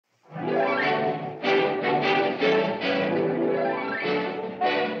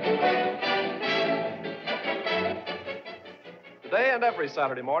Every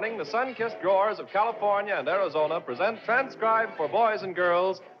Saturday morning, the sun-kissed growers of California and Arizona present, transcribed for boys and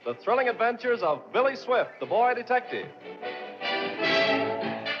girls, the thrilling adventures of Billy Swift, the boy detective.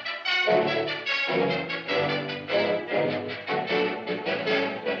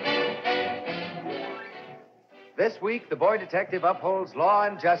 This week, the boy detective upholds law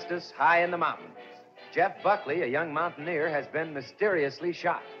and justice high in the mountains. Jeff Buckley, a young mountaineer, has been mysteriously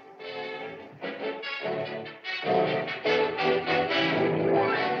shot.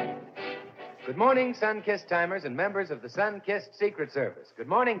 Good morning, sun-kissed timers and members of the sun-kissed Secret Service. Good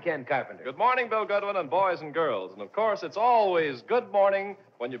morning, Ken Carpenter. Good morning, Bill Goodwin and boys and girls. And, of course, it's always good morning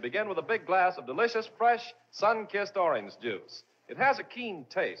when you begin with a big glass of delicious, fresh, sun-kissed orange juice. It has a keen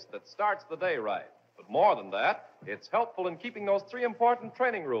taste that starts the day right. But more than that, it's helpful in keeping those three important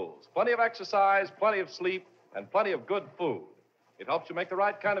training rules: plenty of exercise, plenty of sleep, and plenty of good food. It helps you make the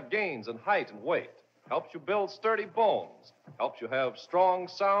right kind of gains in height and weight, helps you build sturdy bones, helps you have strong,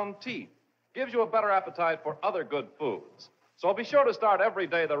 sound teeth, gives you a better appetite for other good foods. So be sure to start every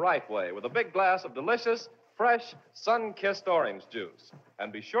day the right way with a big glass of delicious, fresh, sun-kissed orange juice.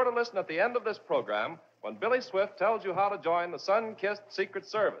 And be sure to listen at the end of this program when Billy Swift tells you how to join the sun-kissed Secret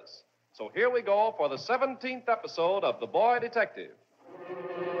Service. So here we go for the 17th episode of The Boy Detective.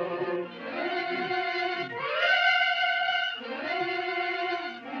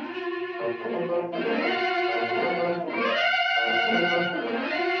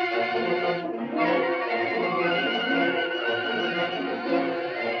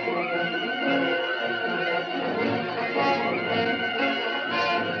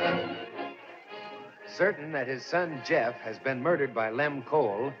 Certain that his son Jeff has been murdered by Lem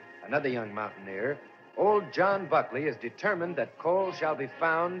Cole, another young mountaineer, old John Buckley is determined that Cole shall be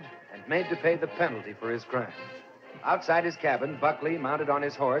found and made to pay the penalty for his crime. Outside his cabin, Buckley, mounted on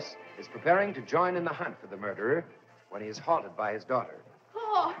his horse, is preparing to join in the hunt for the murderer when he is halted by his daughter.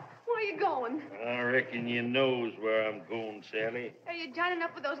 Oh, where are you going? I reckon you knows where I'm going, Sally. Are you joining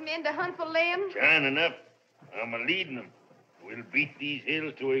up with those men to hunt for Lem? Joining up. I'm a-leading them. We'll beat these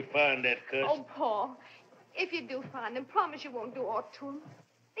hills till we find that cuss. Oh, Paul, if you do find him, promise you won't do aught to him.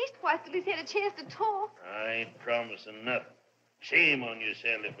 Leastwise, till he's had a chance to talk. I ain't promising nothing. Shame on you,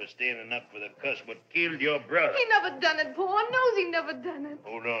 Sally, for standing up for the cuss what killed your brother. He never done it, Paul. Knows he never done it.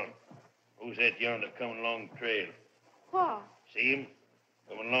 Hold on. Who's that yonder coming along the trail? What? See him?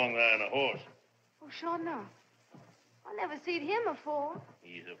 Coming along there on a horse. Oh, sure enough. I never seen him before.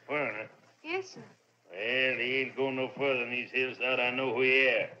 He's a foreigner. Yes, sir. Well, he ain't going no further than these hills out I know who he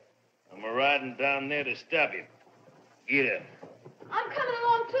is. I'm a-riding down there to stop him. Get up. I'm coming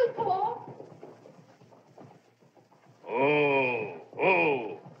along too, Paul.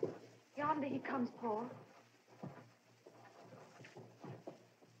 Oh. Yonder he comes, Paul.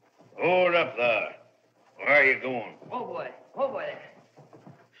 Hold up there. Where are you going? Oh, boy. Oh, boy.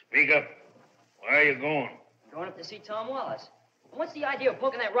 Speak up. Where are you going? I'm going up to see Tom Wallace. What's the idea of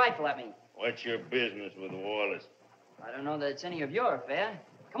poking that rifle at me? What's your business with Wallace? I don't know that it's any of your affair.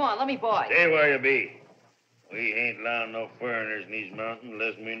 Come on, let me by. Stay where you be. We ain't allowing no foreigners in these mountains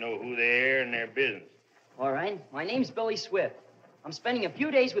unless we know who they are and their business. All right. My name's Billy Swift. I'm spending a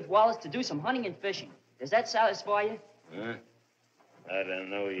few days with Wallace to do some hunting and fishing. Does that satisfy you? Huh? I don't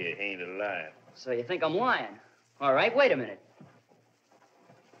know you ain't alive. So you think I'm lying? All right, wait a minute.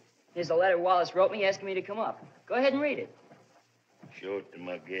 Here's a letter Wallace wrote me asking me to come up. Go ahead and read it. Show it to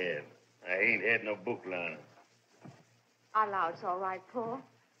my gab. I ain't had no book liner. I allow it's all right, Paul.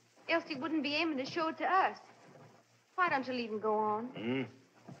 Else he wouldn't be aiming to show it to us. Why don't you leave him go on?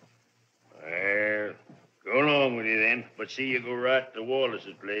 Well, go along with you then. But see you go right to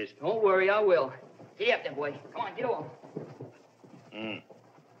Wallace's place. Don't worry, I will. Get up there, boy. Come on, get on.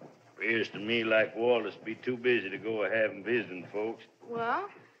 Appears to me like Wallace be too busy to go having visiting folks. Well,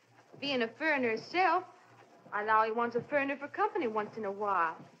 being a foreigner himself, I allow he wants a foreigner for company once in a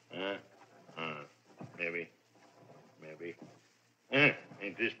while. Maybe.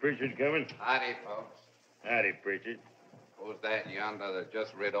 Ain't this Pritchard coming? Howdy, folks. Howdy, Pritchard. Who's that yonder that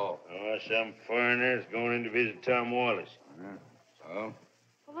just rid off? Oh, some foreigners going in to visit Tom Wallace. So?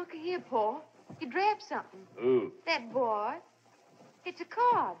 Well, look here, Paul. You grabbed something. Who? That boy. It's a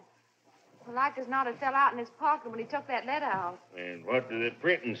card. Well, like as not, it fell out in his pocket when he took that letter out. And what does the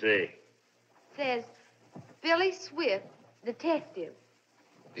printing say? It says, Billy Swift, detective.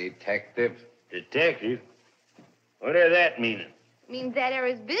 Detective? Detective? What does that mean? Means that there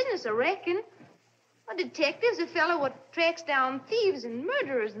is business, I reckon. A detective's a fellow what tracks down thieves and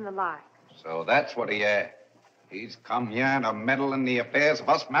murderers and the like. So that's what he is. He's come here to meddle in the affairs of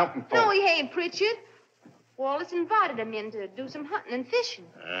us mountain folk. No, he ain't, Pritchard. Wallace invited him in to do some hunting and fishing.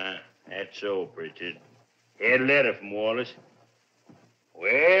 That's so, Pritchard. Had a letter from Wallace.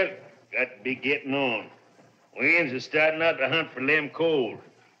 Well, got to be getting on. Winds are starting out to hunt for Lem Cole.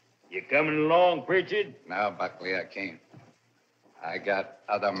 You coming along, Pritchard? No, Buckley, I can't. I got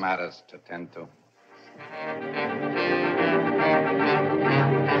other matters to tend to.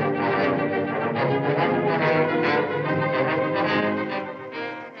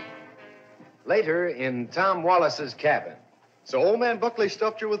 Later, in Tom Wallace's cabin. So old man Buckley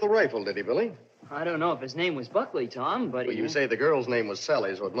stuffed you with a rifle, did he, Billy? I don't know if his name was Buckley, Tom, but... Well, you say the girl's name was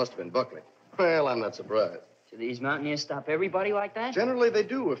Sally, so it must have been Buckley. Well, I'm not surprised. Do these mountaineers stop everybody like that? Generally, they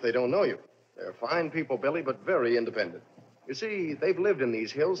do if they don't know you. They're fine people, Billy, but very independent. You see, they've lived in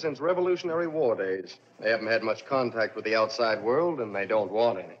these hills since Revolutionary War days. They haven't had much contact with the outside world, and they don't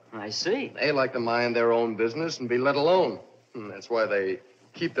want any. I see. They like to mind their own business and be let alone. That's why they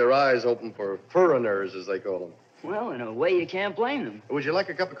keep their eyes open for foreigners, as they call them. Well, in a way, you can't blame them. Would you like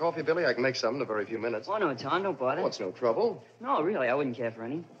a cup of coffee, Billy? I can make some in a very few minutes. Oh, no, Tom, don't bother. Oh, it's no trouble. No, really, I wouldn't care for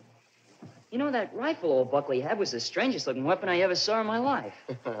any. You know, that rifle old Buckley had was the strangest-looking weapon I ever saw in my life.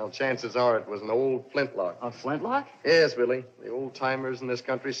 Well, chances are it was an old flintlock. A flintlock? Yes, Billy. The old-timers in this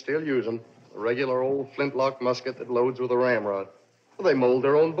country still use them. A regular old flintlock musket that loads with a ramrod. Well, they mold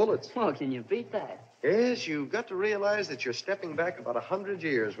their own bullets. Well, can you beat that? Yes, you've got to realize that you're stepping back about 100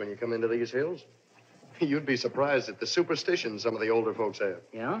 years when you come into these hills. You'd be surprised at the superstitions some of the older folks have.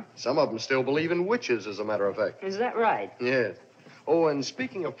 Yeah? Some of them still believe in witches, as a matter of fact. Is that right? Yes. Oh, and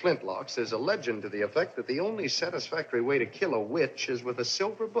speaking of flintlocks, there's a legend to the effect that the only satisfactory way to kill a witch is with a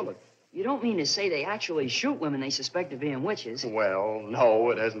silver bullet. You don't mean to say they actually shoot women they suspect of being witches? Well,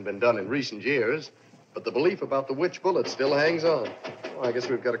 no, it hasn't been done in recent years. But the belief about the witch bullet still hangs on. Oh, I guess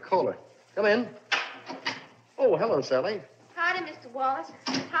we've got a caller. Come in. Oh, hello, Sally. Howdy, Mr. Wallace.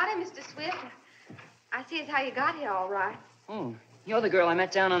 Howdy, Mr. Swift. I see as how you got here all right. Oh, you're the girl I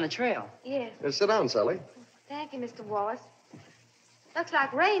met down on the trail. Yes. Sit down, Sally. Thank you, Mr. Wallace. Looks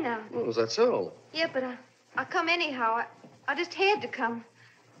like rain out. Oh, is that so? Yeah, but I come anyhow. I just had to come.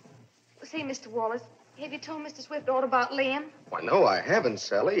 Say, Mr. Wallace, have you told Mr. Swift all about Lem? Why, no, I haven't,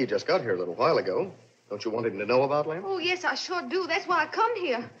 Sally. He just got here a little while ago. Don't you want him to know about Lem? Oh, yes, I sure do. That's why I come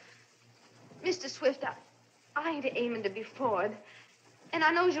here. Mr. Swift, I ain't aiming to be forward. And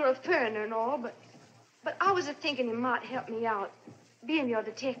I know you're a foreigner and all, but I was thinking you might help me out, being your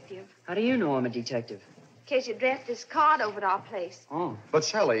detective. How do you know I'm a detective? In case you draft this card over at our place. Oh. But,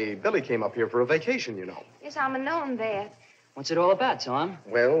 Sally, Billy came up here for a vacation, you know. Yes, I'm a-knowing that. What's it all about, Tom?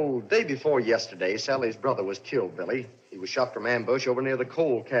 Well, day before yesterday, Sally's brother was killed, Billy. He was shot from ambush over near the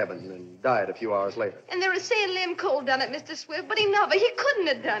coal cabin and died a few hours later. And they were saying Lem Cole done it, Mr. Swift, but he couldn't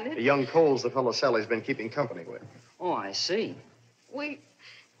have done it. The young Cole's the fellow Sally's been keeping company with. Oh, I see. We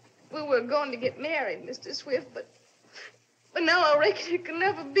were going to get married, Mr. Swift, but now I reckon it can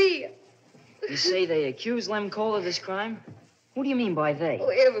never be. You say they accuse Lem Cole of this crime? What do you mean by they? Oh,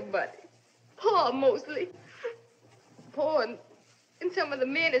 everybody. Pa, mostly. Pa and some of the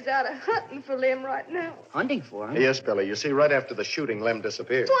men is out hunting for Lem right now. Hunting for him? Yes, Billy. You see, right after the shooting, Lem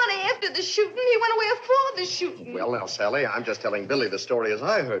disappeared. 20 after the shooting. He went away before the shooting. Well, now, Sally, I'm just telling Billy the story as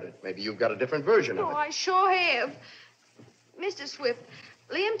I heard it. Maybe you've got a different version of Oh, it. I sure have. Mr. Swift,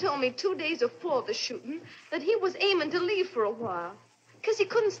 Lem told me 2 days before the shooting that he was aiming to leave for a while. Because he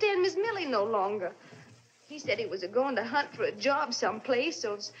couldn't stand Miss Millie no longer. He said he was going to hunt for a job someplace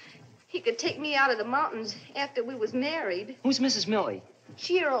so he could take me out of the mountains after we was married. Who's Mrs. Millie?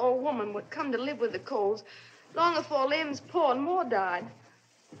 She era old woman would come to live with the Coles long before Lem's pa and Ma died.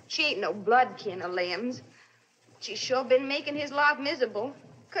 She ain't no blood kin of Lem's. She's sure been making his life miserable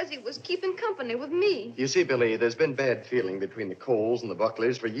because he was keeping company with me. You see, Billy, there's been bad feeling between the Coles and the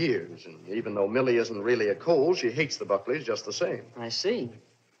Buckleys for years. And even though Millie isn't really a Cole, she hates the Buckleys just the same. I see.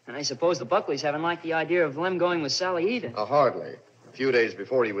 And I suppose the Buckleys haven't liked the idea of Lem going with Sally either. Hardly. A few days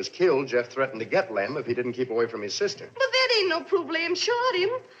before he was killed, Jeff threatened to get Lem if he didn't keep away from his sister. But that ain't no proof Lem shot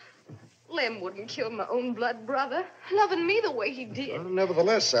him. Lem wouldn't kill my own blood brother, loving me the way he did. Well,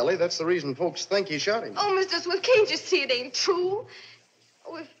 nevertheless, Sally, that's the reason folks think he shot him. Oh, Mr. Swift, can't you see it ain't true?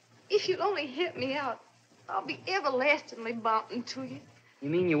 Oh, if you'll only help me out, I'll be everlastingly bound to you. You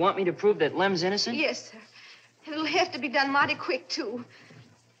mean you want me to prove that Lem's innocent? Yes, sir. And it'll have to be done mighty quick, too.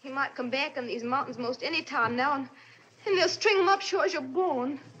 He might come back in these mountains most any time now, and they'll string him up sure as you're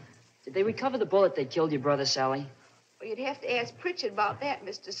born. Did they recover the bullet that killed your brother, Sally? Well, you'd have to ask Pritchard about that,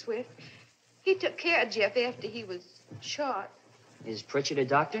 Mr. Swift. He took care of Jeff after he was shot. Is Pritchard a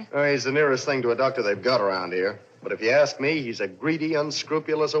doctor? He's the nearest thing to a doctor they've got around here. But if you ask me, he's a greedy,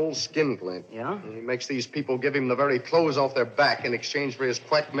 unscrupulous old skinflint. Yeah? He makes these people give him the very clothes off their back in exchange for his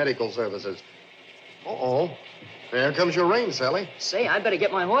quack medical services. Uh-oh. There comes your rain, Sally. Say, I better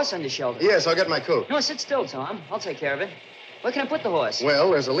get my horse under shelter. Yes, I'll get my coat. No, sit still, Tom. I'll take care of it. Where can I put the horse?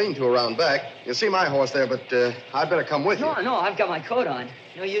 Well, there's a lean-to around back. You'll see my horse there, but I'd better come with you. No, I've got my coat on.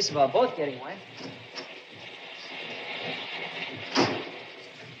 No use of our both getting wet.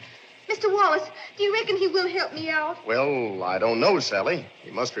 Mr. Wallace, do you reckon he will help me out? Well, I don't know, Sally.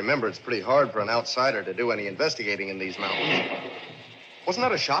 You must remember it's pretty hard for an outsider to do any investigating in these mountains. Wasn't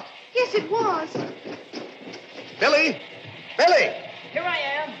that a shot? Yes, it was. Billy! Billy! Here I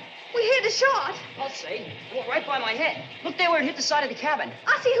am. We heard a shot. I'll say. It went right by my head. Look there where it hit the side of the cabin.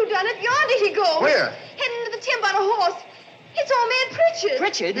 I see who done it. Yonder he goes. Where? Heading into the timber on a horse. It's old man Pritchard.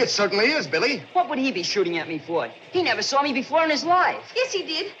 Pritchard? It certainly is, Billy. What would he be shooting at me for? He never saw me before in his life. Yes, he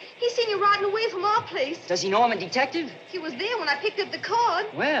did. He seen you riding away from our place. Does he know I'm a detective? He was there when I picked up the card.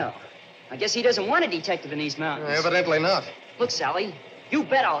 Well, I guess he doesn't want a detective in these mountains. Evidently not. Look, Sally, you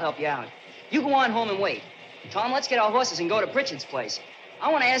bet I'll help you out. You go on home and wait. Tom, let's get our horses and go to Pritchard's place.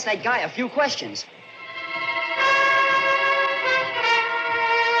 I want to ask that guy a few questions.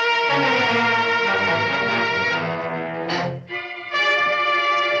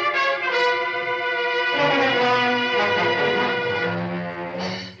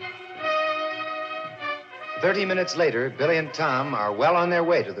 30 minutes later, Billy and Tom are well on their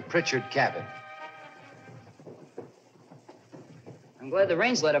way to the Pritchard cabin. I'm glad the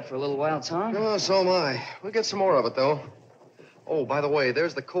rain's let up for a little while, Tom. Oh, so am I. We'll get some more of it, though. Oh, by the way,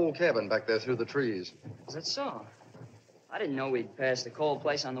 there's the coal cabin back there through the trees. Is that so? I didn't know we'd pass the coal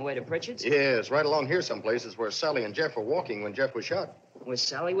place on the way to Pritchard's. Yes, right along here someplace is where Sally and Jeff were walking when Jeff was shot. Was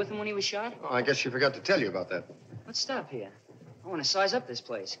Sally with him when he was shot? Oh, I guess she forgot to tell you about that. Let's stop here. I want to size up this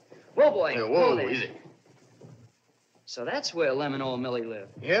place. Whoa, boy. Yeah, whoa, there. easy. So that's where Lem and old Millie live.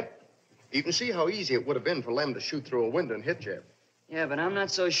 Yep. You can see how easy it would have been for Lem to shoot through a window and hit Jeff. Yeah, but I'm not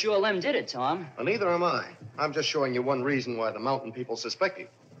so sure Lem did it, Tom. Well, neither am I. I'm just showing you one reason why the mountain people suspect you.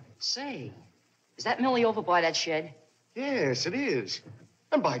 Say, is that Millie over by that shed? Yes, it is.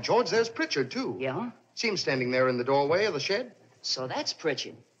 And by George, there's Pritchard, too. Yeah? See him standing there in the doorway of the shed? So that's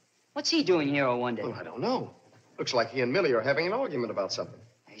Pritchard. What's he doing here, I wonder? Well, I don't know. Looks like he and Millie are having an argument about something.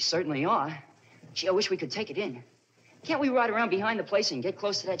 They certainly are. Gee, I wish we could take it in. Can't we ride around behind the place and get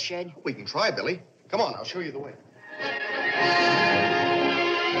close to that shed? We can try, Billy. Come on, I'll show you the way.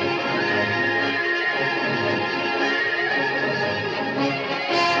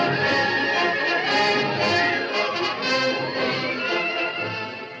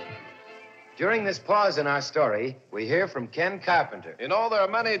 During this pause in our story, we hear from Ken Carpenter. You know, there are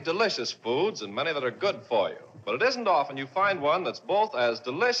many delicious foods and many that are good for you. But it isn't often you find one that's both as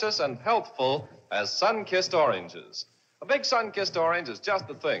delicious and healthful as sun-kissed oranges. A big sun-kissed orange is just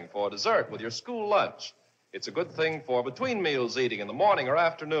the thing for dessert with your school lunch. It's a good thing for between meals eating in the morning or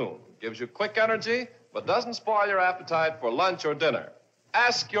afternoon. Gives you quick energy, but doesn't spoil your appetite for lunch or dinner.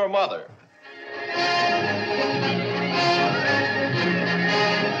 Ask your mother.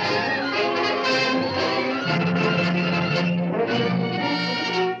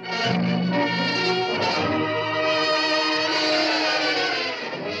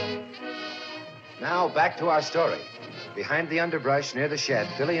 Now, back to our story. Behind the underbrush near the shed,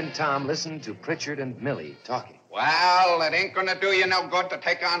 Billy and Tom listen to Pritchard and Millie talking. Well, it ain't gonna do you no good to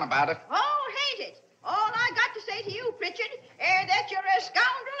take on about it. Oh, ain't it? All I got to say to you, Pritchard, is that you're a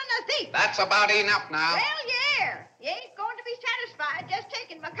scoundrel and a thief. That's about enough now. Well, yeah. You ain't going to be satisfied just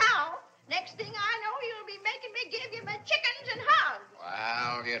taking my cow. Next thing I know, you'll be making me give you my chickens and hogs.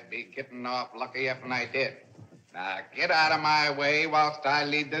 Well, you'd be getting off lucky if I did. Now, get out of my way whilst I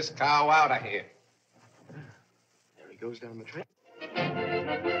lead this cow out of here. There he goes down the trail.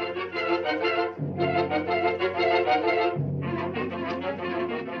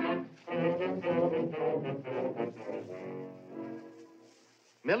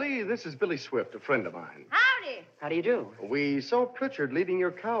 Millie, this is Billy Swift, a friend of mine. Howdy. How do you do? We saw Pritchard leading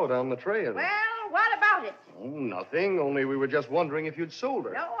your cow down the trail. Well, what about it? Oh, nothing. Only we were just wondering if you'd sold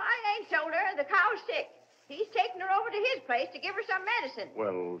her. No, I ain't sold her. The cow's sick. He's taking her over to his place to give her some medicine.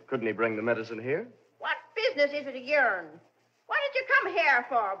 Well, couldn't he bring the medicine here? What business is it of yourn? What did you come here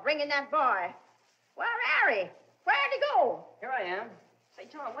for, bringing that boy? Well, Harry, where'd he go? Here I am. Say,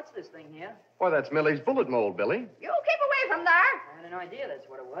 Tom, what's this thing here? Why, that's Millie's bullet mold, Billy. You keep away from there. I had no idea that's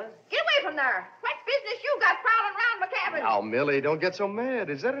what it was. Get away from there. What business you got prowling around my cabin? Now, Millie, don't get so mad.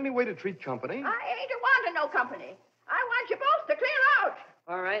 Is that any way to treat company? I ain't a wanting no company. I want you both to clear out.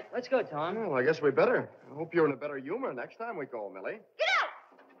 All right, let's go, Tom. Well, I guess we better. I hope you're in a better humor next time we call, Millie. Get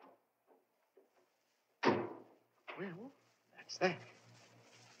out. Well, that's that.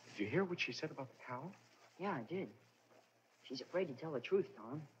 Did you hear what she said about the cow? Yeah, I did. She's afraid to tell the truth,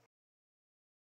 Tom.